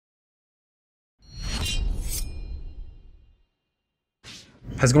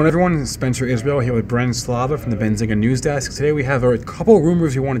How's it going, everyone? Spencer Israel here with Brent, Slava from the Benzinga news desk. Today we have a couple of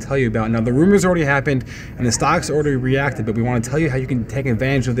rumors we want to tell you about. Now, the rumors already happened and the stocks already reacted, but we want to tell you how you can take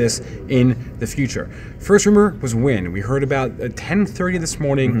advantage of this in the future. First rumor was Wynn. We heard about 10:30 this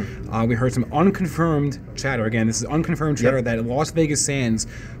morning. We heard some unconfirmed chatter. Again, this is unconfirmed chatter that Las Vegas Sands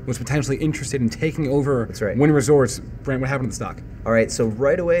was potentially interested in taking over Wynn Resorts. Brent, what happened to the stock? All right, so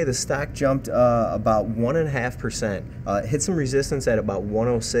right away the stock jumped about 1.5%. Hit some resistance at about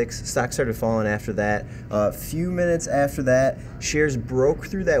 106. Stock started falling after that. A few minutes after that, shares broke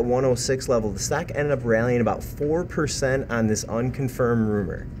through that 106 level. The stock ended up rallying about 4% on this unconfirmed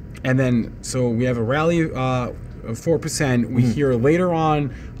rumor. And then, so we have a rally of 4%. We hear later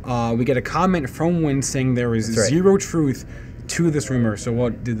on, we get a comment from Wynn saying there is zero truth to this rumor. So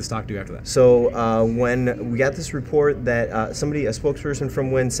what did the stock do after that? So when we got this report that a spokesperson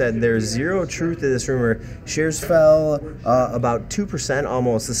from Wynn said there's zero truth to this rumor, shares fell about 2%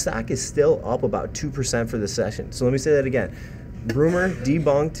 almost. The stock is still up about 2% for this session. So let me say that again. Rumor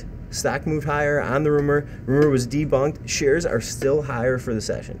debunked. Stock moved higher on the rumor. Rumor was debunked. Shares are still higher for the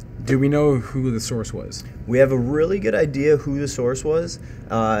session. Do we know who the source was? We have a really good idea who the source was.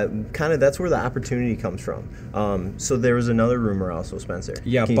 Kind of that's where the opportunity comes from. So there was another rumor also, Spencer.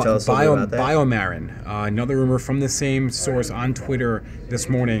 Yeah, can you tell us a little bit about that? BioMarin, another rumor from the same source on Twitter this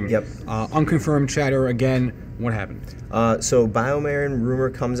morning. Yep. Unconfirmed chatter again. What happened? So BioMarin rumor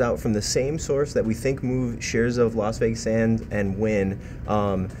comes out from the same source that we think moved shares of Las Vegas Sands and Wynn.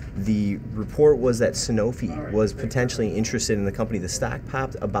 The report was that Sanofi was potentially interested in the company. The stock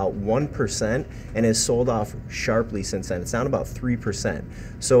popped about 1% and has sold off sharply since then. It's down about 3%.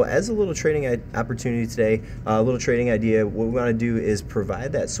 So as a little trading opportunity today, a little trading idea, what we want to do is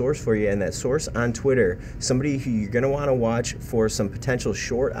provide that source for you, and that source on Twitter, somebody who you're going to want to watch for some potential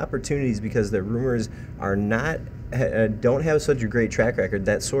short opportunities because the rumors are don't have such a great track record.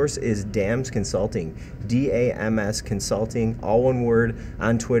 That source is DAMS Consulting, DAMS Consulting, all one word,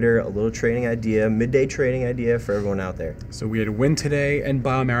 on Twitter. A little trading idea, midday trading idea for everyone out there. So we had Wynn today and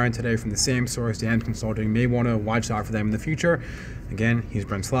BioMarin today from the same source, DAMS Consulting. You may want to watch out for them in the future. Again, he's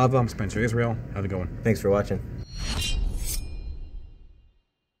Brent Slava. I'm Spencer Israel. Have a good one. Thanks for watching.